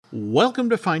Welcome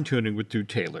to Fine Tuning with Drew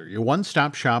Taylor, your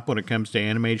one-stop shop when it comes to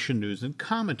animation news and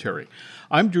commentary.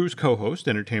 I'm Drew's co-host,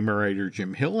 entertainment writer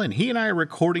Jim Hill, and he and I are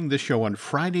recording this show on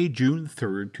Friday, June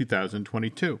 3rd,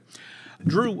 2022.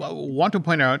 Drew, want to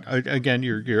point out, again,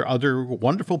 your other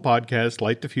wonderful podcast,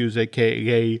 Light the Fuse,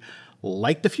 a.k.a.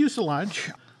 Light the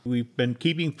Fuselage. We've been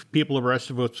keeping people abreast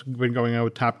of what's been going on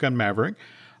with Top Gun Maverick.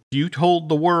 You told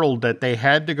the world that they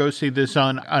had to go see this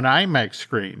on an IMAX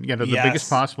screen, the biggest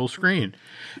possible screen.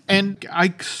 And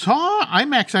I saw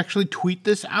IMAX actually tweet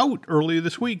this out earlier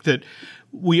this week, that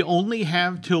we only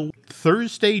have till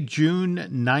Thursday, June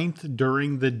 9th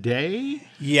during the day.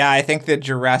 Yeah, I think the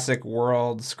Jurassic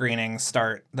World screenings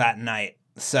start that night.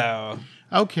 So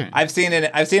okay, I've seen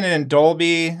it in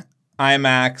Dolby,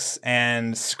 IMAX,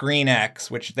 and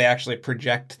ScreenX, which they actually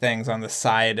project things on the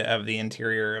side of the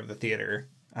interior of the theater.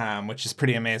 Which is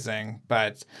pretty amazing.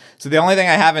 But so the only thing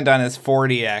I haven't done is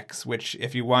 4DX, which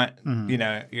if you want,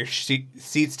 your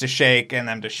seats to shake and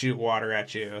them to shoot water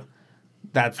at you,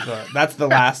 that's the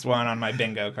last one on my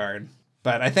bingo card.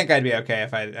 But I think I'd be okay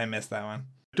if I missed that one.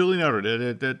 Duly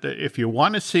noted. If you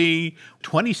want to see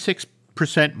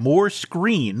 26% more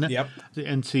screen,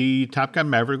 and see Top Gun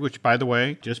Maverick, which, by the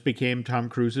way, just became Tom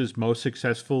Cruise's most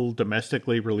successful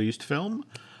domestically released film.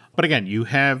 But again, you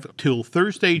have till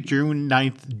Thursday, June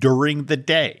 9th during the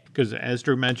day. Because as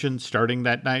Drew mentioned, starting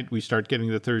that night, we start getting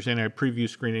the Thursday night preview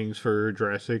screenings for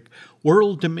Jurassic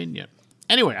World Dominion.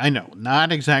 Anyway, I know,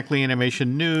 not exactly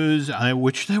animation news,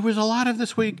 which there was a lot of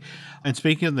this week. And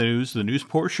speaking of the news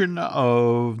portion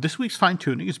of this week's Fine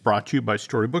Tuning is brought to you by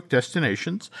Storybook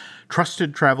Destinations,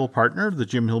 trusted travel partner of the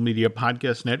Jim Hill Media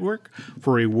Podcast Network.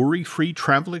 For a worry-free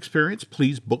travel experience,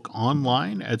 please book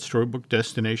online at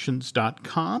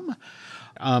storybookdestinations.com.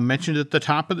 Mentioned at the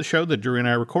top of the show that Drew and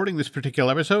I are recording this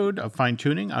particular episode of Fine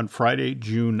Tuning on Friday,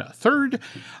 June 3rd,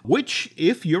 which,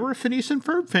 if you're a Phineas and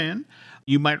Ferb fan,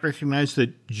 you might recognize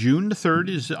that June 3rd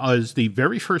is the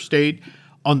very first date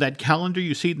on that calendar.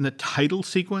 You see it in the title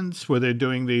sequence where they're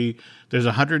doing there's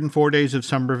 104 days of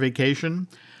summer vacation.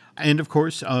 And of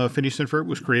course, Phineas and Ferb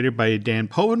was created by Dan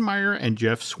Povenmire and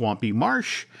Jeff Swampy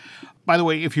Marsh. By the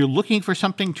way, if you're looking for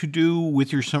something to do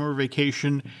with your summer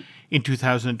vacation in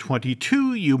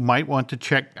 2022, you might want to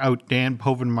check out Dan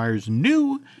Povenmire's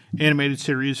new animated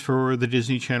series for the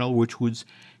Disney Channel, which was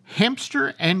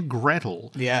Hamster and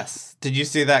Gretel. Yes. Did you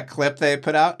see that clip they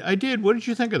put out? I did. What did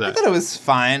you think of that? I thought it was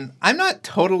fine. I'm not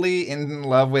totally in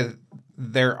love with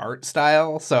their art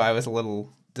style, so I was a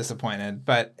little disappointed.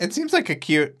 But it seems like a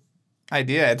cute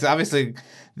idea. It's obviously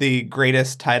the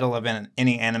greatest title of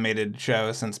any animated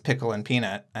show since Pickle and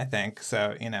Peanut, I think.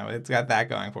 So, it's got that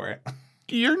going for it.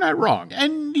 You're not wrong.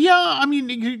 And yeah, I mean,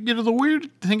 the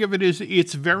weird thing of it is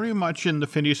it's very much in the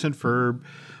Phineas and Ferb,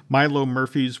 Milo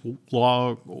Murphy's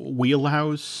Law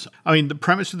wheelhouse. I mean, the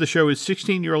premise of the show is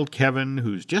 16-year-old Kevin,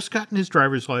 who's just gotten his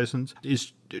driver's license,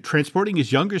 is transporting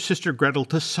his younger sister Gretel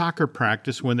to soccer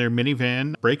practice when their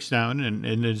minivan breaks down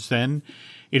and is then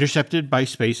intercepted by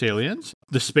space aliens.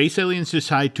 The space aliens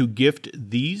decide to gift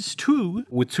these two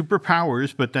with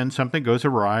superpowers, but then something goes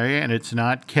awry, and it's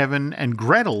not Kevin and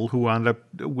Gretel who end up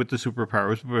with the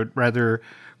superpowers, but rather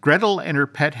Gretel and her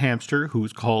pet hamster,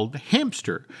 who's called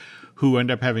Hamster, who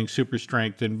end up having super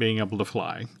strength and being able to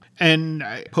fly. And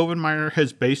Povenmire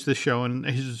has based the show on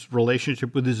his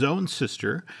relationship with his own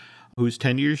sister, who's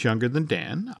 10 years younger than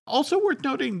Dan. Also worth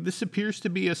noting, this appears to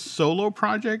be a solo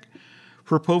project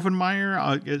for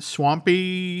Povenmire.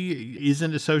 Swampy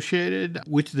isn't associated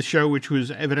with the show, which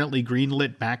was evidently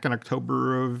greenlit back in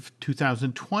October of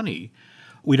 2020.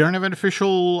 We don't have an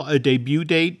official debut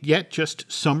date yet,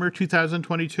 just summer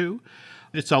 2022.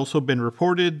 It's also been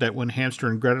reported that when Hamster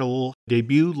and Gretel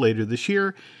debut later this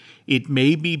year, it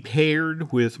may be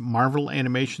paired with Marvel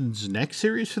Animation's next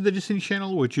series for the Disney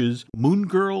Channel, which is Moon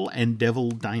Girl and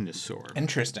Devil Dinosaur.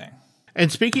 Interesting. And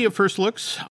speaking of first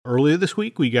looks, earlier this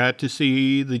week we got to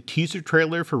see the teaser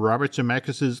trailer for Robert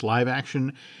Zemeckis'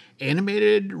 live-action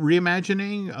animated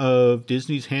reimagining of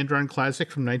Disney's hand-drawn classic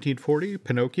from 1940,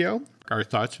 Pinocchio. Our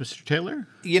thoughts, Mr. Taylor?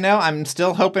 I'm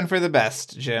still hoping for the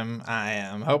best, Jim. I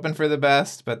am hoping for the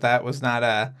best, but that was not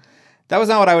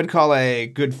what I would call a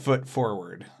good foot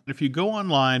forward. If you go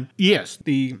online, yes,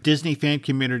 the Disney fan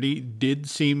community did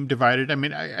seem divided. I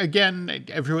mean, again,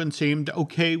 everyone seemed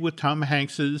okay with Tom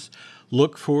Hanks's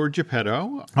look for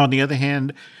Geppetto. On the other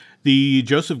hand, the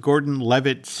Joseph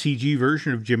Gordon-Levitt CG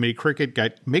version of Jiminy Cricket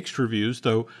got mixed reviews,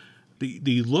 though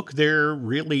the look there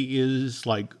really is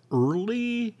like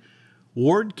early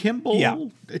Ward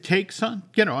Kimball takes on.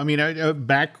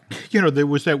 Back, there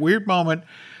was that weird moment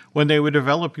when they were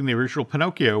developing the original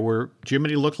Pinocchio where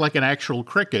Jiminy looked like an actual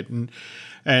cricket. And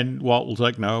And Walt was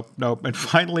like, nope, nope. And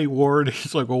finally Ward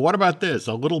is like, well, what about this?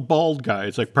 A little bald guy.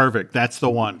 It's like, perfect. That's the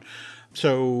one.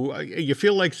 So you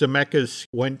feel like Zemeckis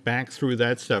went back through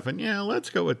that stuff and yeah, let's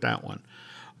go with that one.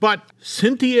 But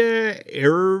Cynthia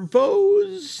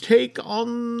Erivo's take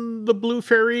on the Blue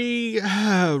Fairy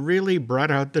really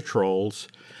brought out the trolls.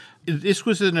 This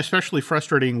was an especially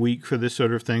frustrating week for this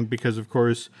sort of thing because, of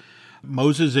course,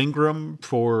 Moses Ingram,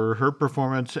 for her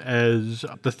performance as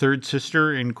the third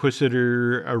sister,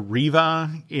 Inquisitor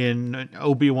Reva in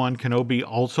Obi-Wan Kenobi,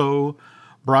 also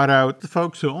brought out the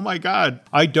folks who, oh my God,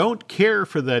 I don't care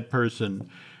for that person.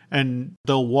 And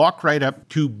they'll walk right up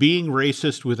to being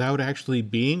racist without actually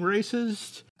being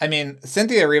racist. I mean,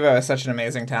 Cynthia Erivo is such an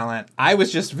amazing talent. I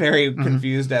was just very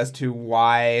confused as to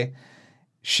why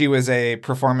she was a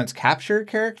performance capture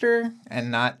character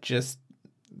and not just,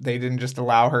 they didn't just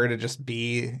allow her to just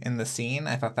be in the scene.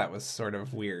 I thought that was sort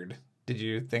of weird. Did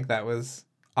you think that was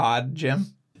odd, Jim?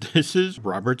 This is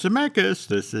Robert Zemeckis.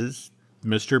 This is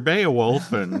Mr.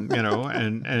 Beowulf and,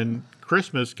 and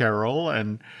Christmas Carol.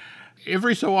 And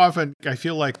every so often, I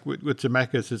feel like with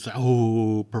Zemeckis, it's,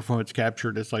 performance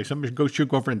captured. It's like somebody should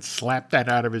go over and slap that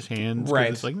out of his hands.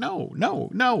 Right. It's like,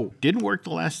 no. Didn't work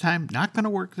the last time. Not going to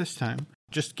work this time.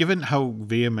 Just given how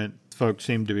vehement folks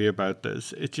seem to be about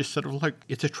this, it's just sort of like,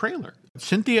 it's a trailer.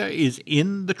 Cynthia is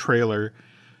in the trailer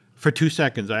for 2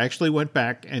 seconds. I actually went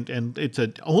back and it's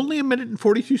only a minute and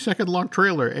 42 second long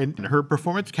trailer, and her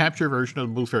performance capture version of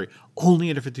the Blue Fairy only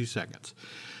in it for 2 seconds.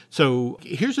 So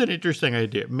here's an interesting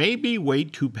idea. Maybe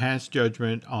wait to pass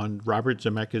judgment on Robert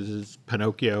Zemeckis'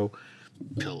 Pinocchio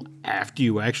till after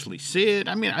you actually see it.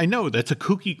 I mean, I know that's a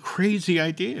kooky, crazy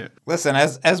idea. Listen,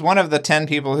 as one of the 10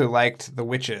 people who liked The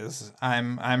Witches,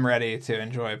 I'm ready to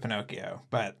enjoy Pinocchio,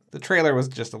 but the trailer was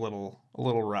just a little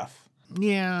rough.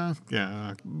 Yeah.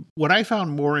 What I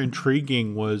found more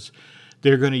intriguing was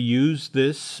they're going to use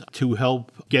this to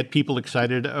help get people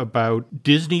excited about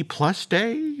Disney Plus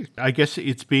Day. I guess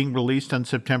it's being released on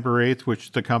September 8th,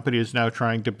 which the company is now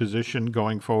trying to position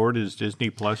going forward as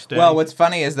Disney Plus Day. Well, what's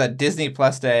funny is that Disney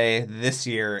Plus Day this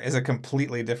year is a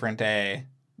completely different day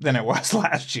than it was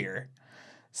last year.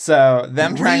 So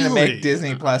them trying to make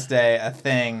Disney Plus Day a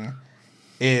thing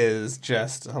is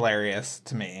just hilarious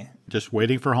to me. Just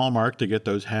waiting for Hallmark to get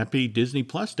those happy Disney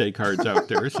Plus Day cards out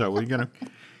there. So we're going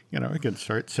to... we can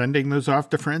start sending those off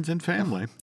to friends and family.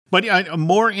 But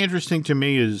more interesting to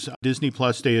me is Disney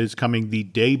Plus Day is coming the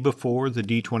day before the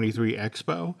D23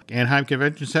 Expo. Anaheim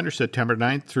Convention Center, September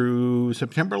 9th through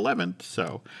September 11th.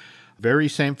 So very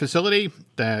same facility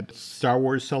that Star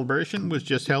Wars Celebration was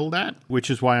just held at,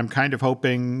 which is why I'm kind of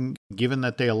hoping, given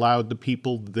that they allowed the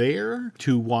people there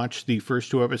to watch the first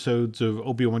 2 episodes of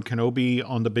Obi-Wan Kenobi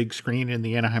on the big screen in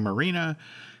the Anaheim Arena,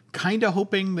 kind of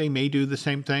hoping they may do the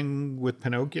same thing with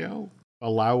Pinocchio,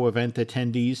 allow event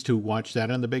attendees to watch that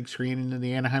on the big screen in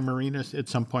the Anaheim Arena at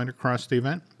some point across the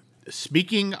event.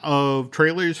 Speaking of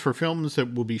trailers for films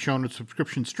that will be shown on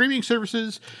subscription streaming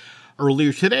services,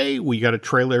 earlier today we got a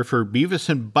trailer for Beavis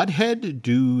and Butthead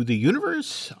Do the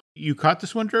Universe. You caught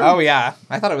this one, Drew? Oh, yeah.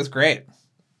 I thought it was great.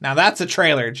 Now that's a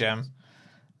trailer, Jim.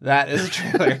 That is a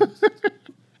trailer.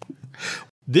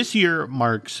 This year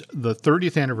marks the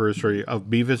 30th anniversary of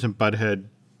Beavis and Butthead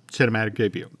cinematic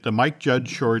debut. The Mike Judge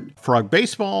short Frog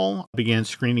Baseball began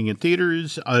screening in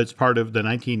theaters as part of the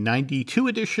 1992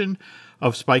 edition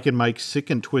of Spike and Mike's Sick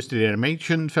and Twisted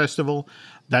Animation Festival.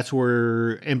 That's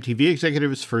where MTV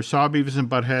executives first saw Beavis and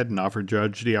Butthead and offered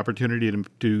Judge the opportunity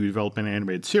to develop an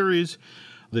animated series.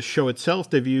 The show itself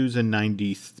debuts in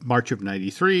March of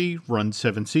 93, runs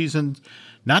 7 seasons.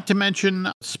 Not to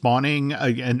mention spawning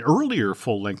an earlier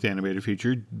full-length animated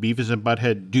feature, Beavis and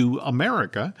Butthead Do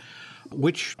America,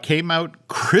 which came out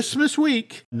Christmas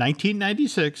week,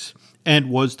 1996, and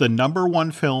was the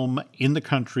 #1 film in the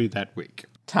country that week.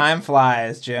 Time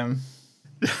flies, Jim.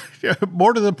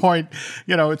 More to the point,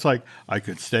 it's like, I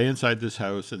could stay inside this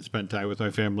house and spend time with my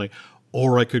family,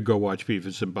 or I could go watch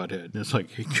Beavis and Butthead. And it's like,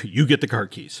 you get the car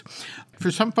keys.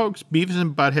 For some folks, Beavis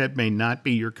and Butthead may not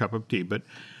be your cup of tea, but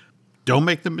don't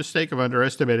make the mistake of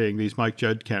underestimating these Mike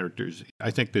Judge characters. I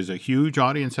think there's a huge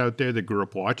audience out there that grew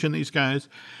up watching these guys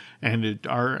and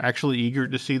are actually eager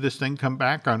to see this thing come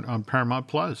back on Paramount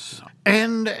Plus.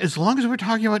 And as long as we're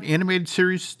talking about animated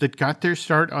series that got their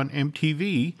start on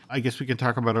MTV, I guess we can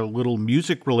talk about a little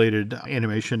music-related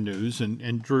animation news.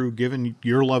 And Drew, given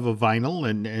your love of vinyl,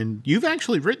 and you've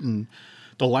actually written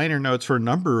the liner notes for a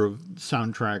number of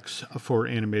soundtracks for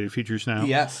animated features now.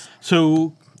 Yes.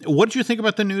 So what did you think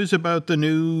about the news about the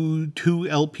new 2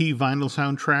 LP vinyl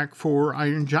soundtrack for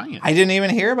Iron Giant? I didn't even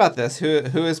hear about this. Who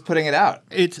is putting it out?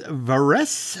 It's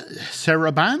Vares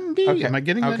Sarabandi. Okay. Am I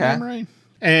getting that name right?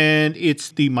 And it's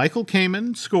the Michael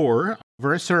Kamen score.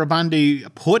 Vera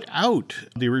Sarabande put out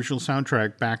the original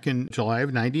soundtrack back in July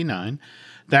of 99.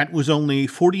 That was only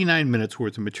 49 minutes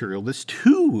worth of material. This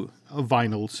 2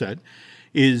 vinyl set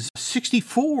is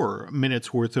 64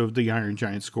 minutes worth of the Iron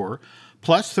Giant score,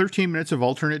 plus 13 minutes of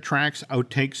alternate tracks,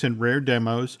 outtakes, and rare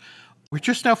demos. We're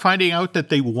just now finding out that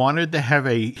they wanted to have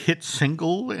a hit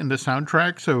single in the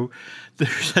soundtrack. So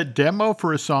there's a demo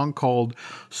for a song called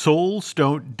Souls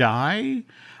Don't Die.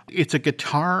 It's a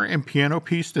guitar and piano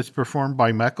piece that's performed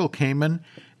by Michael Kamen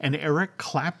and Eric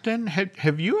Clapton.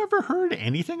 Have you ever heard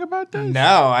anything about this?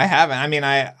 No, I haven't. I mean,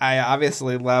 I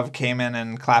obviously love Kamen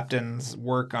and Clapton's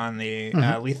work on the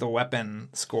Lethal Weapon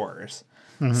scores.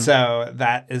 Mm-hmm. So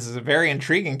that is very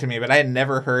intriguing to me, but I had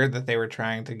never heard that they were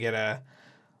trying to get a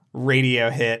radio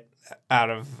hit out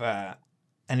of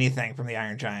anything from the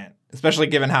Iron Giant, especially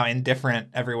given how indifferent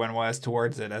everyone was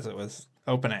towards it as it was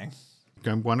opening.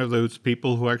 I'm one of those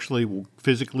people who actually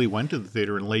physically went to the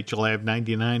theater in late July of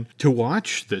 99 to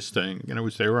watch this thing. And I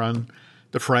was there on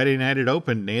the Friday night it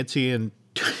opened, Nancy and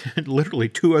literally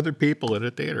 2 other people at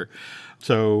a theater.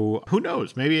 So who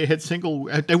knows? Maybe a hit single.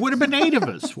 There would have been 8 of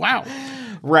us. Wow.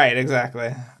 Right,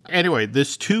 exactly. Anyway,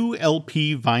 this 2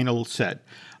 LP vinyl set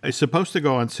is supposed to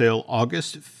go on sale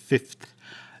August 5th.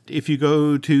 If you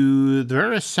go to the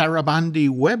Vera Sarabande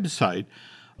website,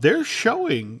 they're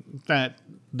showing that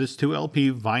this 2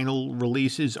 LP vinyl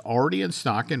release is already in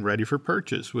stock and ready for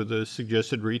purchase with a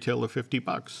suggested retail of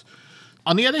 $50.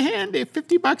 On the other hand, if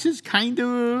 $50 is kind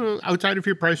of outside of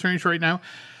your price range right now,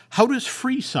 how does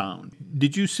Free sound?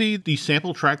 Did you see the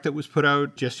sample track that was put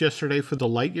out just yesterday for the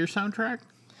Lightyear soundtrack?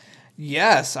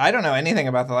 Yes, I don't know anything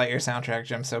about the Lightyear soundtrack,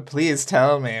 Jim, so please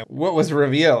tell me what was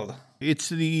revealed. It's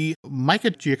the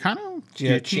Micah Giacchino?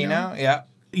 Giacchino, yeah.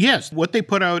 Yes, what they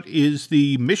put out is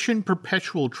the Mission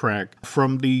Perpetual track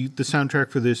from the soundtrack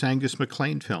for this Angus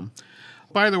MacLean film.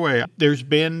 By the way, there's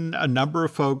been a number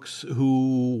of folks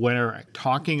who were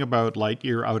talking about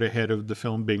Lightyear out ahead of the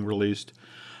film being released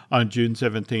on June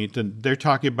 17th, and they're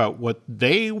talking about what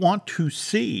they want to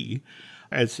see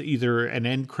as either an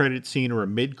end credit scene or a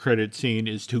mid-credit scene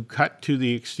is to cut to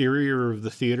the exterior of the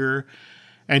theater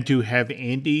and to have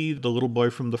Andy, the little boy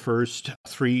from the first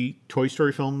 3 Toy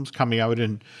Story films, coming out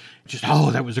and just,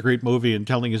 that was a great movie, and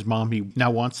telling his mom he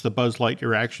now wants the Buzz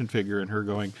Lightyear action figure, and her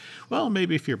going, well,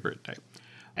 maybe for your birthday.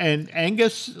 And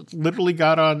Angus literally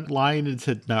got online and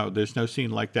said, no, there's no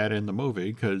scene like that in the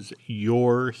movie because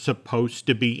you're supposed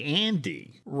to be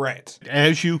Andy. Right.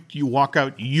 As you walk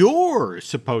out, you're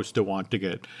supposed to want to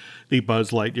get the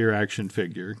Buzz Lightyear action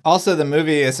figure. Also, the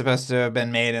movie is supposed to have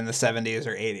been made in the 70s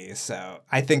or 80s, so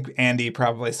I think Andy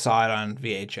probably saw it on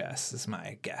VHS, is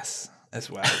my guess as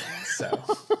well. So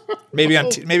maybe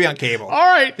on cable. All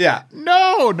right. Yeah.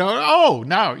 No. Oh,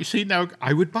 no. You see, now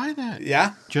I would buy that.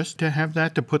 Yeah. Just to have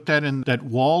that, to put that in that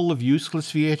wall of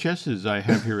useless VHSs I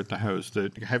have here at the house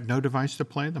that have no device to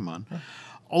play them on.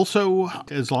 Also,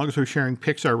 as long as we're sharing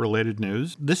Pixar-related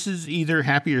news, this is either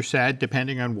happy or sad,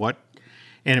 depending on what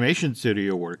animation studio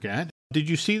you work at. Did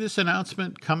you see this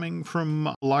announcement coming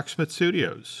from Locksmith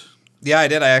Studios? Yeah, I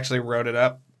did. I actually wrote it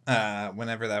up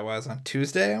whenever that was, on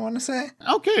Tuesday, I want to say.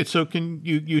 Okay, so can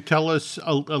you tell us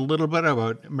a little bit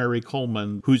about Mary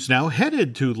Coleman, who's now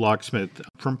headed to Locksmith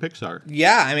from Pixar?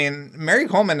 Yeah, I mean, Mary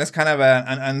Coleman is kind of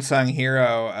an unsung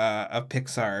hero of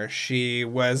Pixar. She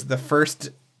was the first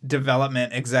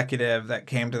development executive that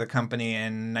came to the company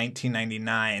in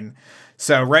 1999.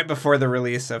 So right before the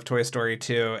release of Toy Story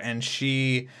 2, and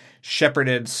she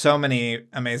shepherded so many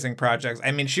amazing projects.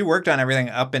 I mean, she worked on everything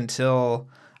up until,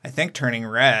 I think, Turning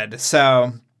Red.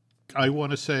 So I want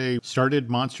to say started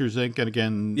Monsters, Inc. and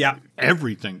again,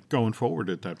 everything going forward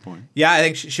at that point. Yeah, I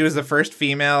think she was the first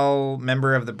female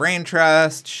member of the Brain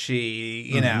Trust. She,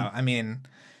 you know, I mean,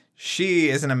 she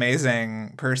is an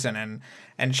amazing person,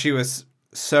 and she was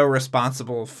so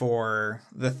responsible for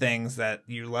the things that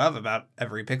you love about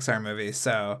every Pixar movie.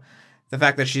 So the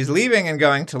fact that she's leaving and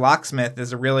going to Locksmith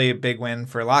is a really big win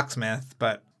for Locksmith,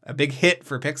 but a big hit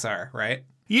for Pixar, right?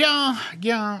 Yeah.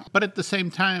 But at the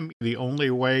same time, the only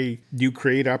way you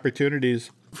create opportunities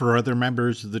for other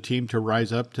members of the team to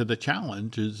rise up to the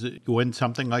challenge is when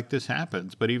something like this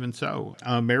happens. But even so,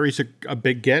 Mary's a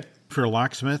big get for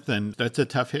Locksmith, and that's a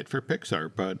tough hit for Pixar.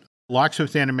 But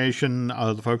Locksmith Animation,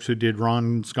 the folks who did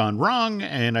Ron's Gone Wrong,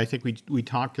 and I think we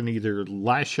talked in either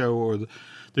last show or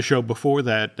the show before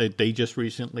that they just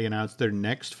recently announced their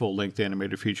next full-length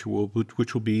animated feature,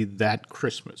 which will be That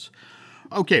Christmas.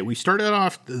 Okay, we started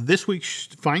off this week's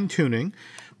Fine Tuning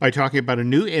by talking about a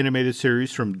new animated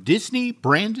series from Disney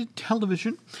Branded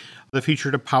Television. that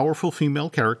featured a powerful female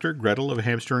character, Gretel of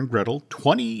Hamster and Gretel,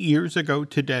 20 years ago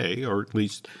today, or at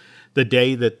least the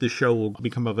day that the show will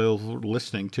become available for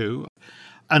listening to.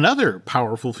 Another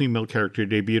powerful female character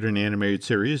debuted in an animated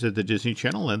series at the Disney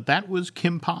Channel, and that was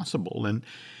Kim Possible. And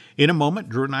in a moment,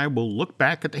 Drew and I will look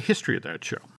back at the history of that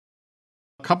show.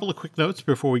 A couple of quick notes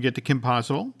before we get to Kim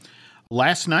Possible.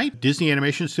 Last night, Disney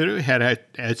Animation Studio had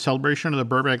a celebration of the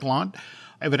Burbank launch.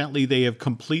 Evidently, they have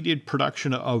completed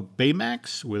production of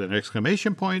Baymax with an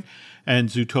exclamation point and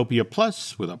Zootopia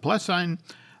Plus with a plus sign,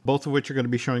 both of which are going to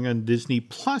be showing on Disney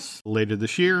Plus later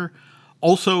this year.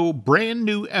 Also, brand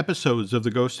new episodes of The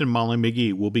Ghost and Molly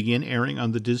McGee will begin airing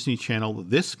on the Disney Channel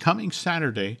this coming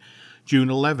Saturday, June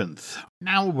 11th.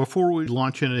 Now, before we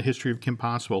launch into the history of Kim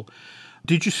Possible,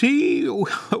 did you see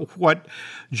what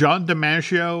John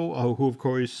DiMaggio, who of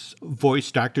course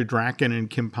voiced Dr. Draken in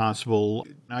Kim Possible,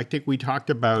 I think we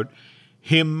talked about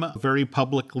him very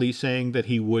publicly saying that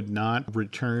he would not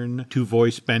return to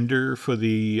voice Bender for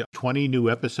the 20 new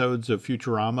episodes of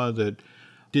Futurama that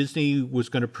Disney was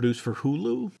going to produce for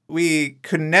Hulu. We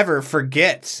could never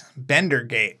forget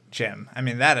Bendergate, Jim. I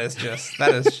mean, that is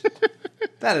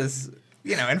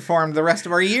informed the rest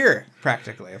of our year,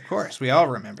 practically. Of course, we all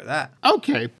remember that.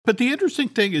 Okay, but the interesting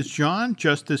thing is John,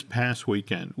 just this past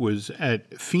weekend, was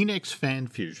at Phoenix Fan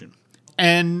Fusion,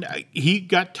 and he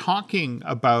got talking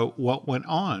about what went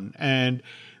on. And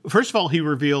first of all, he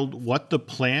revealed what the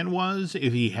plan was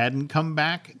if he hadn't come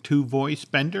back to voice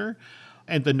Bender.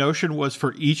 And the notion was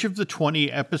for each of the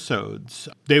 20 episodes,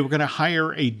 they were going to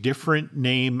hire a different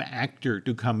name actor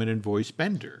to come in and voice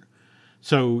Bender.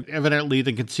 So evidently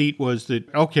the conceit was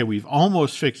that, okay, we've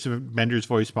almost fixed Bender's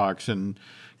voice box, and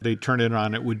they turn it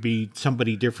on, it would be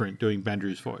somebody different doing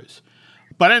Bender's voice.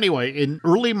 But anyway, in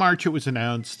early March, it was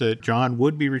announced that John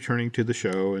would be returning to the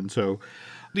show. And so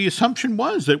the assumption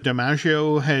was that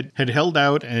DiMaggio had held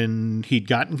out and he'd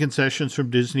gotten concessions from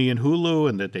Disney and Hulu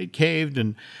and that they'd caved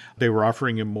and they were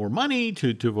offering him more money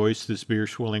to voice this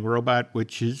beer-swilling robot,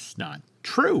 which is not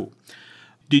true.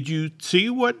 Did you see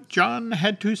what John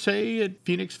had to say at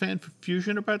Phoenix Fan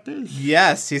Fusion about this?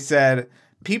 Yes, he said,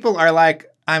 people are like,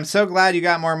 I'm so glad you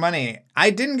got more money. I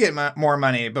didn't get more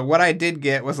money, but what I did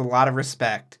get was a lot of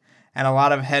respect and a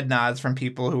lot of head nods from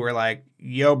people who were like,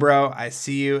 yo, bro, I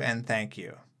see you and thank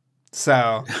you.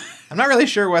 So I'm not really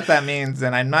sure what that means,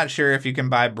 and I'm not sure if you can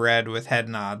buy bread with head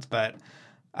nods, but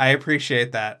I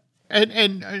appreciate that.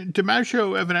 And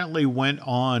DiMaggio evidently went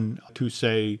on to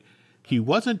say he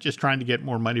wasn't just trying to get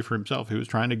more money for himself. He was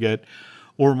trying to get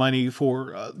more money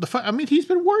for he's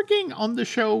been working on the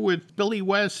show with Billy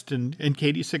West and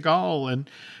Katie Seagal and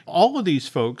all of these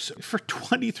folks for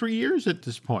 23 years at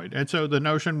this point. And so the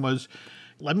notion was,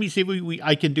 let me see if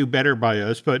I can do better by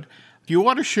us. But do you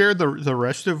want to share the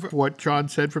rest of what John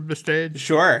said from the stage?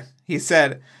 Sure. He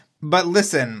said, but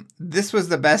listen, this was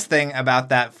the best thing about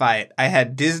that fight. I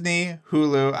had Disney,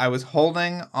 Hulu. I was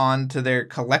holding on to their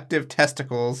collective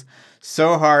testicles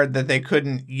so hard that they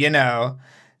couldn't,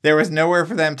 there was nowhere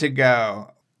for them to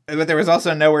go. But there was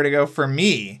also nowhere to go for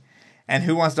me. And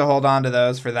who wants to hold on to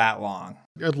those for that long?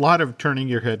 A lot of turning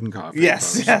your head in coffee.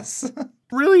 Yes.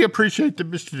 Really appreciate that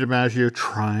Mr. DiMaggio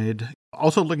tried.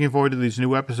 Also looking forward to these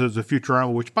new episodes of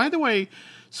Futurama, which, by the way,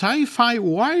 Sci-Fi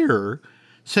Wire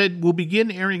said will begin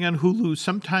airing on Hulu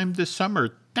sometime this summer.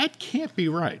 That can't be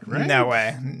right? No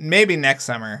way. Maybe next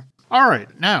summer. All right,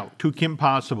 now to Kim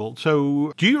Possible.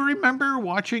 So, do you remember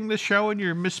watching the show in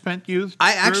your misspent youth?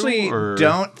 I actually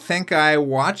don't think I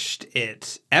watched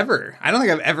it ever. I don't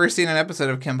think I've ever seen an episode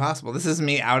of Kim Possible. This is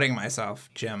me outing myself,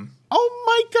 Jim. Oh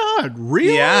my God,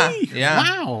 really? Yeah.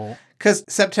 Wow. Because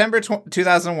September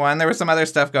 2001, there was some other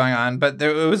stuff going on, but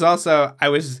it was also, I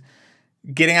was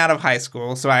getting out of high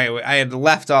school, so I had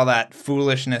left all that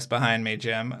foolishness behind me,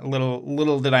 Jim.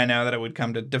 Little did I know that it would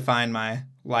come to define my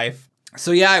life.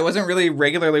 So yeah, I wasn't really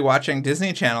regularly watching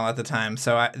Disney Channel at the time,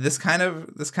 so this kind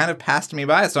of passed me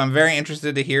by. So I'm very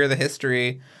interested to hear the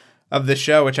history of the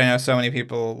show, which I know so many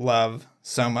people love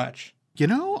so much.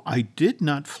 I did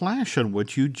not flash on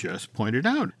what you just pointed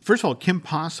out. First of all, Kim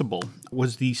Possible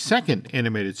was the second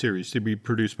animated series to be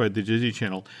produced by the Disney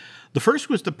Channel. The first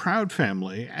was The Proud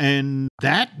Family, and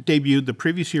that debuted the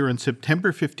previous year on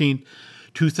September 15th,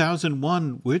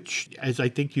 2001, which, as I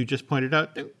think you just pointed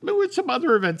out, there were some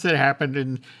other events that happened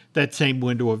in that same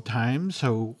window of time.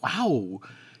 So, wow,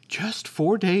 just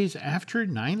 4 days after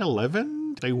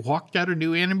 9/11, they walked out a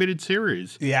new animated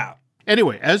series. Yeah.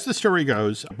 Anyway, as the story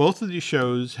goes, both of these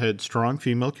shows had strong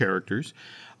female characters,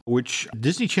 which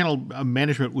Disney Channel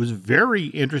management was very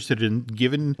interested in,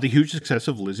 given the huge success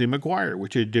of Lizzie McGuire,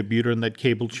 which had debuted on that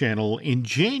cable channel in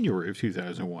January of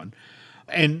 2001.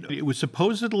 And it was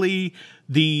supposedly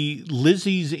the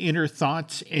Lizzie's Inner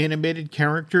Thoughts animated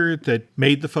character that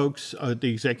made the folks, the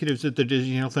executives at the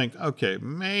Disney Channel think, okay,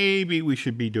 maybe we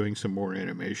should be doing some more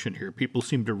animation here. People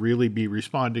seem to really be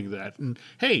responding to that. And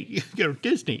hey,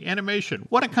 Disney animation,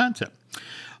 what a concept.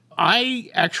 I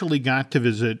actually got to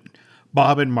visit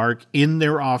Bob and Mark in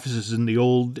their offices in the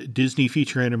old Disney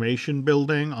feature animation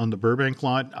building on the Burbank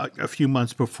lot a few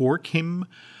months before Kim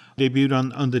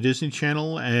debuted on the Disney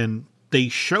Channel, and they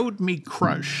showed me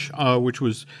Crush, which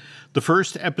was the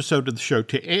first episode of the show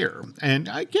to air. And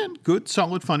again, good,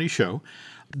 solid, funny show.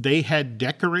 They had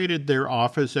decorated their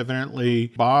office. Evidently,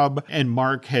 Bob and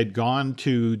Mark had gone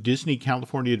to Disney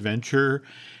California Adventure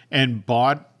and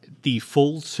bought the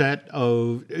full set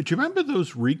of... Do you remember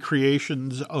those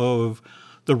recreations of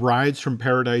the rides from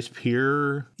Paradise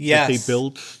Pier Yes. that they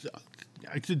built?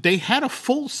 They had a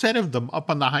full set of them up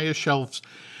on the highest shelves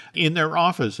in their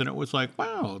office, and it was like,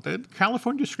 wow, that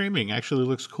California Screaming actually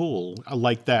looks cool. I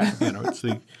like that. It's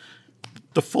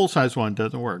the full-size one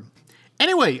doesn't work.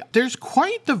 Anyway, there's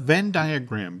quite the Venn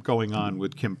diagram going on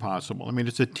with Kim Possible. I mean,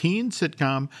 it's a teen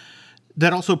sitcom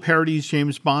that also parodies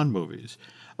James Bond movies,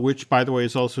 which, by the way,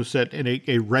 is also set in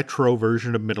a retro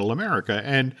version of Middle America.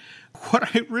 And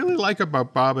what I really like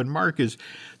about Bob and Mark is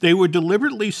they were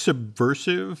deliberately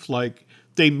subversive. Like,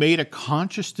 they made a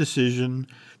conscious decision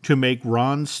to make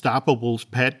Ron Stoppable's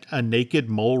pet a naked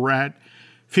mole rat,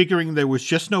 figuring there was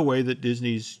just no way that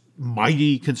Disney's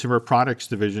mighty consumer products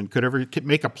division could ever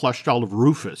make a plush doll of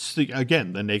Rufus, the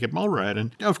naked mole rat.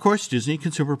 And of course, Disney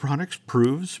Consumer Products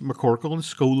proves McCorkle and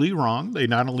Scully wrong. They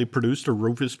not only produced a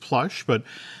Rufus plush, but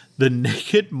the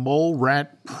naked mole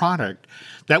rat product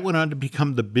that went on to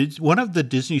become one of the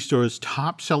Disney Store's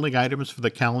top-selling items for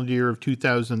the calendar year of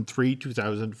 2003,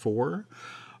 2004.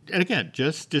 And again,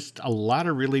 just a lot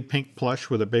of really pink plush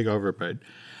with a big overbite.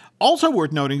 Also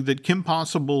worth noting that Kim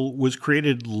Possible was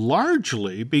created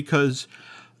largely because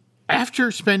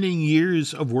after spending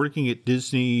years of working at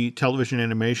Disney Television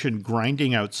Animation,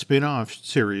 grinding out spin-off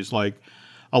series like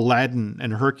Aladdin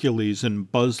and Hercules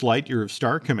and Buzz Lightyear of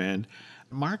Star Command,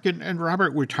 Mark and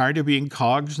Robert were tired of being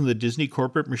cogs in the Disney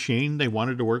corporate machine. They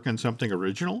wanted to work on something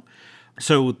original.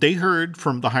 So they heard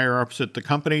from the higher-ups at the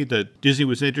company that Disney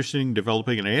was interested in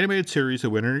developing an animated series that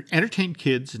would entertain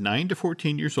kids 9 to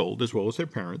 14 years old, as well as their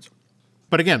parents.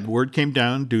 But again, the word came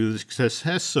down due to the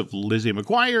success of Lizzie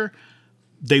McGuire.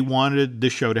 They wanted the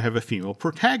show to have a female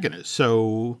protagonist.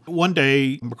 So one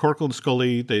day, McCorkle and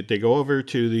Scully, they go over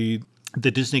to the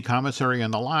Disney commissary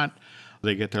on the lot.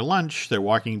 They get their lunch. They're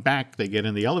walking back. They get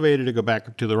in the elevator to go back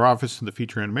up to their office in the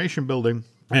feature animation building.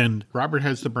 And Robert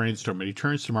has the brainstorm, and he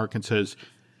turns to Mark and says,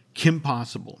 Kim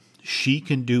Possible, she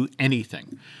can do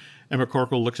anything. And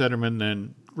McCorkle looks at him and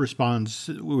then responds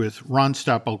with, Ron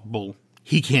Stoppable,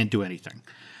 he can't do anything.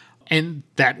 And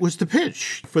that was the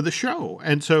pitch for the show.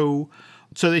 And so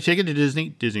they take it to Disney.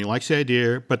 Disney likes the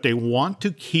idea, but they want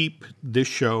to keep this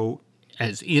show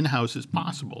as in-house as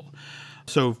possible.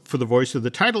 So for the voice of the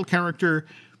title character,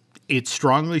 it's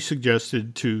strongly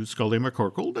suggested to Scully and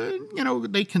McCorkle that,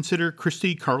 they consider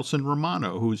Christy Carlson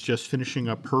Romano, who's just finishing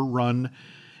up her run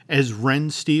as Wren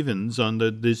Stevens on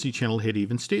the Disney Channel hit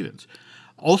Even Stevens.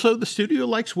 Also, the studio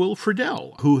likes Will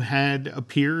Friedle, who had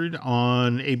appeared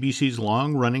on ABC's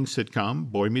long-running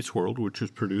sitcom, Boy Meets World, which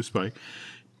was produced by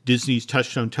Disney's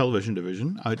Touchstone Television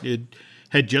division. It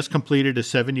had just completed a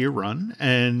 7-year run,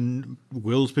 and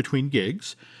Will's between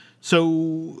gigs. So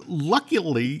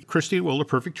luckily, Christy and Will are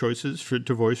perfect choices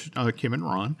to voice Kim and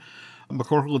Ron.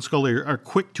 McCorkle and Scully are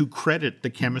quick to credit the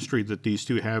chemistry that these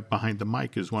two have behind the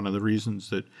mic as one of the reasons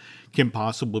that Kim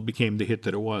Possible became the hit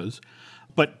that it was.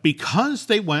 But because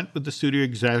they went with the studio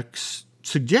execs'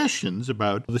 suggestions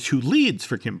about the two leads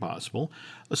for Kim Possible,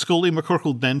 Scully and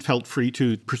McCorkle then felt free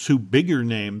to pursue bigger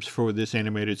names for this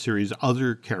animated series,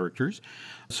 other characters.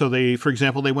 So for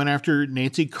example, they went after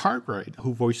Nancy Cartwright,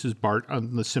 who voices Bart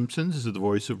on The Simpsons, is the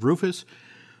voice of Rufus.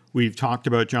 We've talked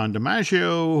about John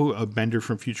DiMaggio, a Bender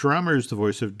from Futurama, is the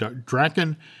voice of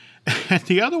Draken. And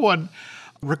the other one,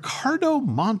 Ricardo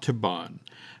Montalban,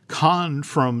 Khan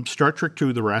from Star Trek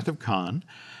II, The Wrath of Khan.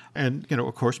 And,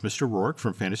 of course, Mr. Rourke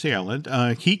from Fantasy Island.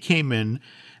 He came in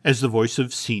as the voice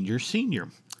of Senior.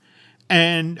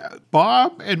 And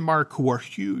Bob and Mark, who are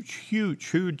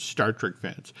huge Star Trek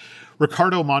fans,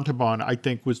 Ricardo Montalban, I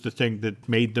think, was the thing that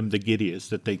made them the giddiest,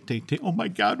 that they oh my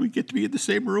God, we get to be in the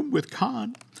same room with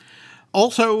Khan.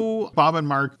 Also, Bob and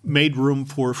Mark made room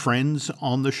for friends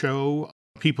on the show,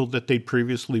 people that they'd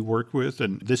previously worked with,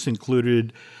 and this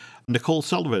included Nicole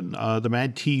Sullivan, the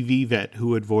Mad TV vet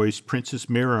who had voiced Princess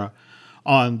Mira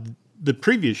on the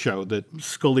previous show that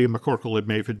Scully and McCorkle had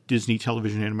made for Disney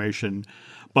Television Animation,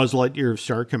 Buzz Lightyear of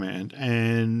Star Command.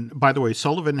 And by the way,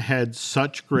 Sullivan had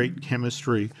such great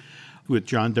chemistry with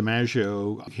John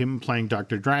DiMaggio, him playing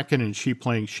Dr. Draken and she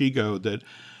playing Shigo, that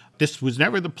this was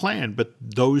never the plan, but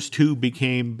those two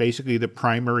became basically the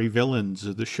primary villains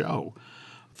of the show.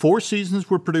 4 seasons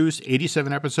were produced,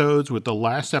 87 episodes, with the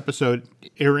last episode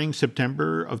airing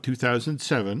September of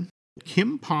 2007.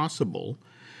 Kim Possible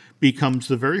becomes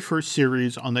the very first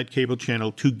series on that cable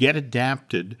channel to get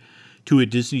adapted to a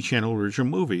Disney Channel original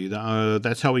movie.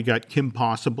 That's how we got Kim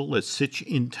Possible, A Stitch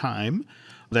in Time.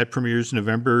 That premieres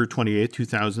November 28,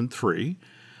 2003.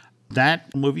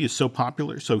 That movie is so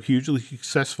popular, so hugely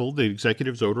successful, the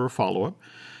executives order a follow-up.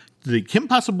 The Kim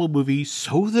Possible movie,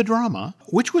 So the Drama,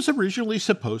 which was originally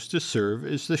supposed to serve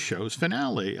as the show's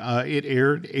finale. It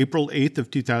aired April 8th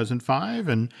of 2005,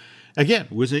 and again,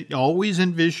 was it always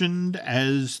envisioned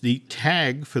as the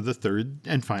tag for the third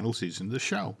and final season of the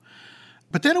show.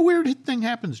 But then a weird thing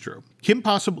happens, Drew. Kim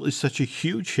Possible is such a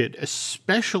huge hit,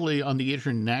 especially on the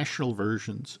international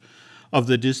versions of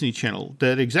the Disney Channel,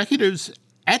 that executives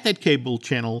at that cable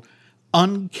channel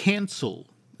uncancel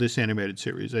this animated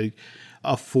series. A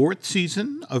 4th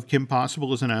season of Kim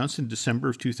Possible is announced in December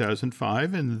of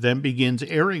 2005 and then begins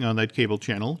airing on that cable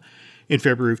channel in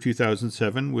February of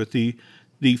 2007 with the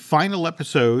final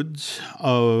episodes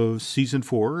of Season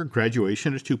 4,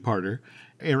 Graduation, a 2-parter,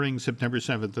 airing September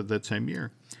 7th of that same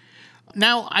year.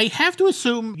 Now, I have to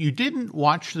assume you didn't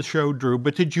watch the show, Drew,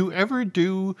 but did you ever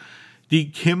do the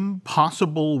Kim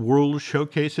Possible World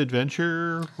Showcase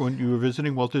adventure when you were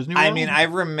visiting Walt Disney World? I mean, I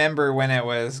remember when it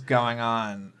was going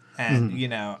on, and,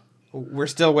 we're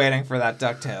still waiting for that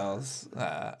DuckTales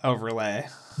overlay.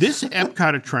 This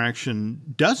Epcot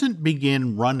attraction doesn't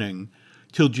begin running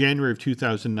till January of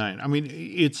 2009. I mean,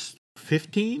 it's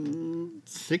 16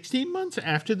 months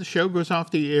after the show goes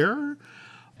off the air.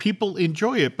 People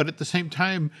enjoy it, but at the same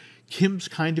time, Kim's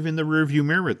kind of in the rearview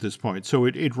mirror at this point. So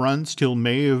it runs till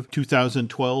May of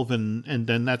 2012, and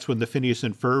then that's when the Phineas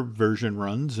and Ferb version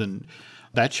runs, and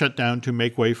that shut down to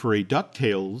make way for a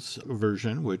DuckTales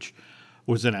version, which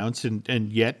was announced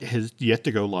and yet has yet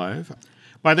to go live.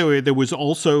 By the way, there was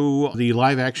also the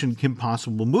live-action Kim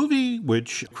Possible movie,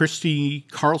 which Christy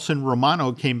Carlson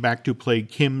Romano came back to play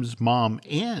Kim's mom,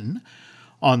 Anne,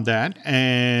 on that.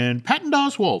 And Patton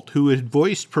Oswalt, who had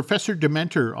voiced Professor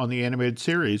Dementor on the animated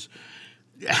series,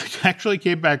 actually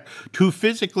came back to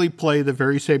physically play the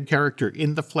very same character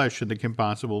in the flesh in the Kim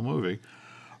Possible movie,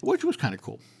 which was kind of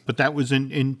cool. But that was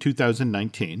in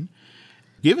 2019.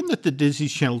 Given that the Disney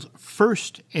Channel's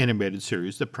first animated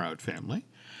series, The Proud Family,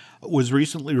 was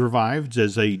recently revived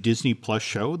as a Disney Plus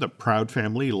show, The Proud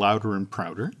Family, Louder and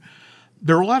Prouder,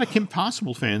 there are a lot of Kim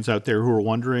Possible fans out there who are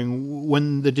wondering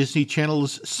when the Disney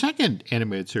Channel's second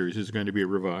animated series is going to be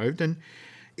revived. And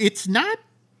it's not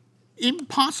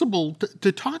impossible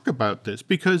to talk about this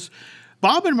because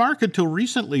Bob and Mark, until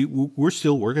recently, were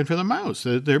still working for the Mouse.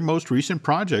 Their most recent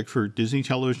project for Disney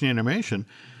television animation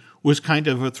was kind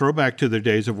of a throwback to their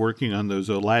days of working on those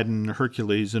Aladdin,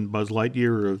 Hercules, and Buzz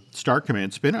Lightyear Star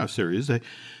Command spin-off series.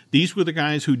 These were the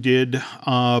guys who did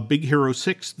Big Hero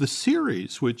 6, the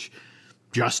series, which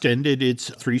just ended its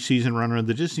 3-season run on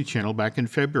the Disney Channel back in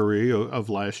February of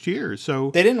last year. So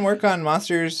They didn't work on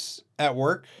Monsters at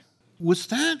Work? Was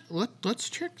that? Let's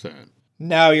check that.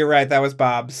 No, you're right. That was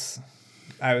Bob's.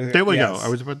 There we go. I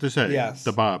was about to say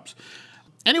the Bobs.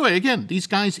 Anyway, again, these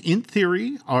guys, in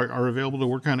theory, are available to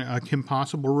work on a Kim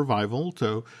Possible revival.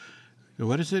 So,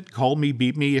 what is it? Call me,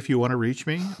 beat me if you want to reach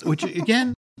me. Which,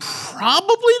 again,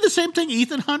 probably the same thing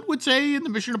Ethan Hunt would say in the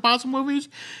Mission Impossible movies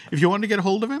if you want to get a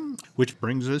hold of him. Which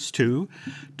brings us to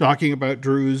talking about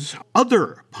Drew's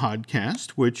other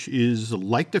podcast, which is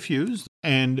Like the Fuse.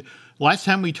 And last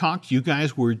time we talked, you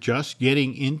guys were just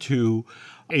getting into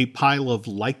a pile of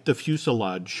Like the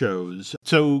Fuselage shows.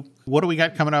 So what do we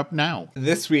got coming up now?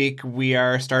 This week, we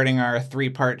are starting our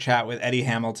 3-part chat with Eddie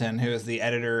Hamilton, who is the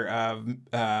editor of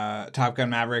Top Gun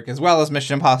Maverick, as well as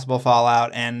Mission Impossible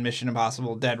Fallout and Mission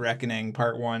Impossible Dead Reckoning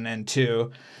Part 1 and 2.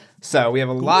 So we have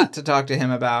a lot to talk to him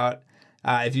about.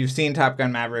 If you've seen Top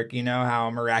Gun Maverick, you know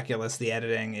how miraculous the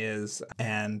editing is.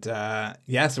 And so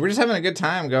we're just having a good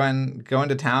time going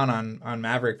to town on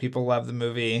Maverick. People love the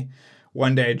movie.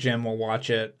 One day Jim will watch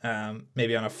it,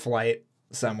 maybe on a flight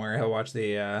somewhere. He'll watch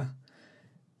the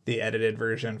edited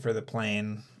version for the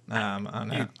plane on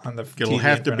the It'll TV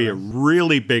have to be a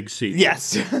really big seat.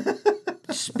 Yes.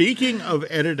 Speaking of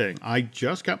editing, I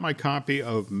just got my copy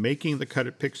of Making the Cut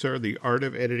at Pixar, The Art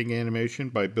of Editing Animation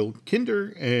by Bill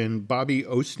Kinder and Bobby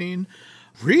Osteen.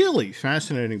 Really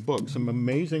fascinating book. Some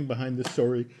amazing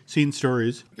behind-the-scene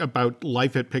stories about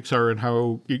life at Pixar and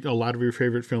how a lot of your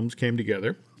favorite films came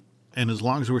together. And as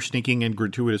long as we're sneaking in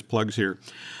gratuitous plugs here,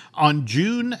 on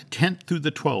June 10th through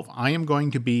the 12th, I am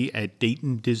going to be at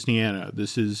Dayton, Disneyana.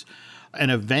 This is an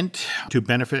event to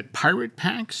benefit Pirate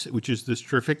Packs, which is this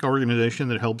terrific organization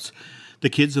that helps the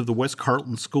kids of the West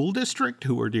Carleton School District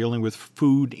who are dealing with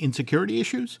food insecurity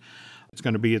issues. It's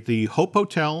going to be at the Hope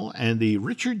Hotel and the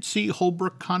Richard C.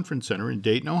 Holbrook Conference Center in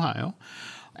Dayton, Ohio.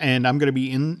 And I'm going to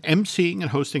be emceeing and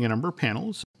hosting a number of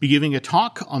panels, be giving a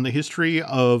talk on the history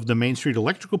of the Main Street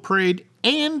Electrical Parade,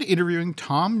 and interviewing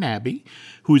Tom Nabby,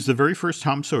 who is the very first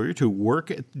Tom Sawyer to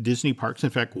work at Disney parks. In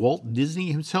fact, Walt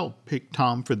Disney himself picked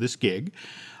Tom for this gig.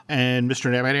 And Mr.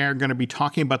 Nabby and I are going to be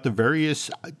talking about the various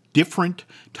different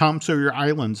Tom Sawyer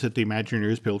islands that the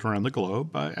Imagineers built around the globe.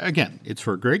 Again, it's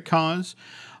for a great cause.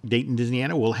 Dayton,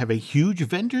 Disneyana will have a huge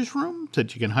vendor's room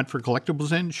that you can hunt for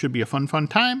collectibles in. Should be a fun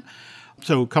time.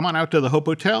 So come on out to the Hope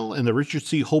Hotel and the Richard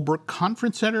C. Holbrook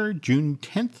Conference Center, June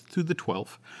 10th through the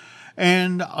 12th.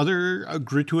 And other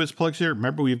gratuitous plugs here.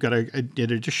 Remember, we've got,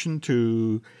 in addition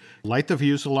to Light the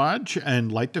Views Lodge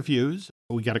and Light the Views,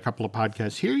 we got a couple of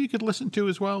podcasts here you could listen to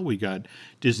as well. We got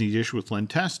Disney Dish with Len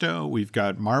Testo. We've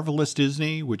got Marvelous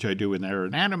Disney, which I do with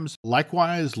Aaron Adams.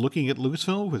 Likewise, Looking at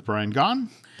Lucasfilm with Brian Gahn.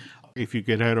 If you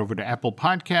could head over to Apple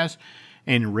Podcasts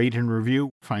and rate and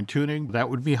review, find Tooning, that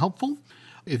would be helpful.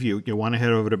 If you want to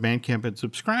head over to Bandcamp and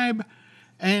subscribe.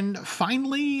 And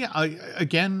finally,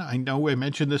 again, I know I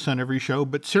mentioned this on every show,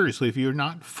 but seriously, if you're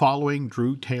not following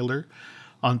Drew Taylor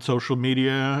on social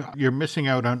media, you're missing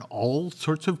out on all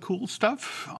sorts of cool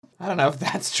stuff. I don't know if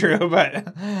that's true,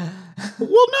 but...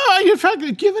 Well, no, in fact,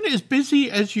 given as busy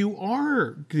as you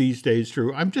are these days,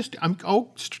 Drew, I'm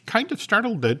kind of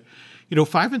startled that,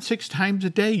 5 and 6 times a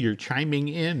day you're chiming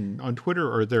in on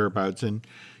Twitter or thereabouts and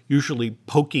usually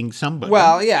poking somebody.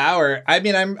 Well, yeah,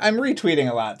 I'm retweeting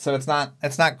a lot, so it's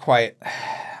not quite.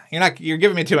 You're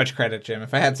giving me too much credit, Jim.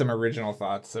 If I had some original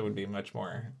thoughts, it would be much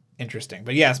more interesting.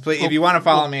 But yes, please, if you want to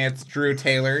follow me, it's Drew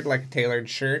Tailored, like a tailored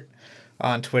shirt,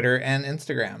 on Twitter and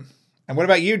Instagram. And what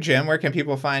about you, Jim? Where can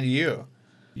people find you?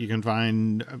 You can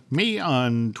find me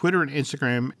on Twitter and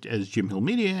Instagram as Jim Hill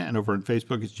Media, and over on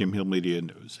Facebook it's Jim Hill Media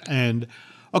News. And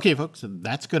okay, folks,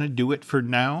 that's going to do it for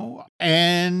now.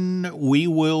 And we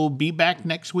will be back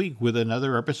next week with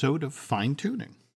another episode of Fine Tuning.